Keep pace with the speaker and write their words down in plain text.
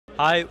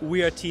Hi,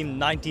 we are Team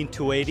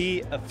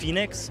 19280, a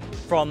Phoenix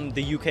from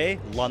the UK,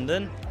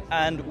 London,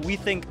 and we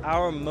think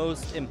our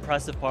most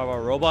impressive part of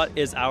our robot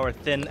is our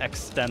thin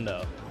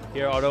Extendo.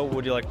 Here, Otto,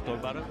 would you like to talk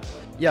about it?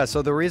 Yeah,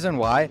 so the reason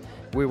why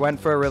we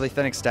went for a really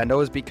thin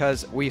Extendo is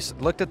because we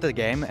looked at the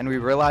game and we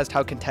realized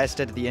how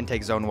contested the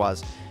intake zone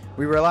was.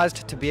 We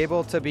realized to be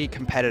able to be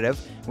competitive,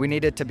 we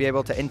needed to be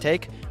able to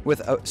intake with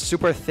a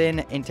super thin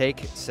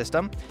intake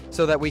system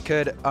so that we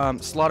could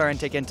slot our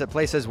intake into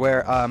places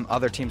where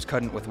other teams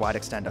couldn't with wide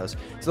extendos.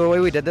 So the way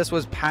we did this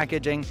was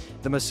packaging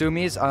the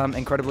Masumis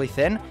incredibly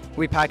thin.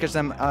 We packaged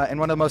them in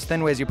one of the most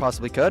thin ways you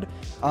possibly could,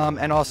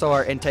 and also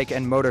our intake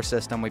and motor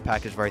system we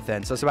packaged very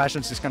thin. So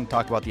Sebastian's just going to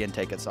talk about the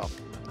intake itself.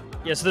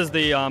 Yeah, so this is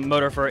the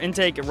motor for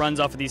intake. It runs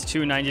off of these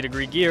two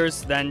 90-degree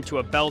gears, then to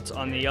a belt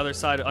on the other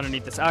side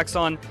underneath this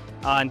axon,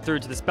 and through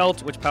to this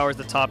belt, which powers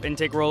the top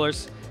intake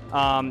rollers.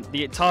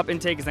 The top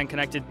intake is then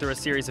connected through a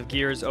series of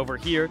gears over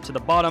here to the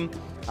bottom.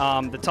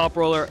 The top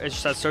roller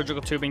just has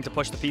surgical tubing to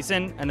push the piece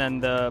in, and then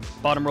the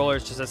bottom roller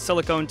is just a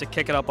silicone to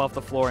kick it up off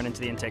the floor and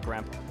into the intake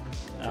ramp.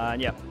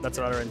 Yeah, that's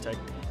our intake.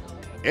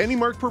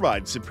 AndyMark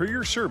provides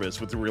superior service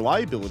with the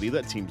reliability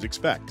that teams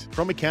expect.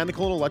 From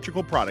mechanical and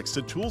electrical products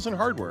to tools and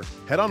hardware,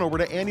 head on over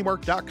to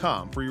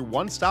andymark.com for your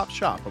one-stop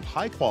shop of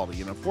high quality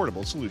and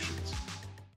affordable solutions.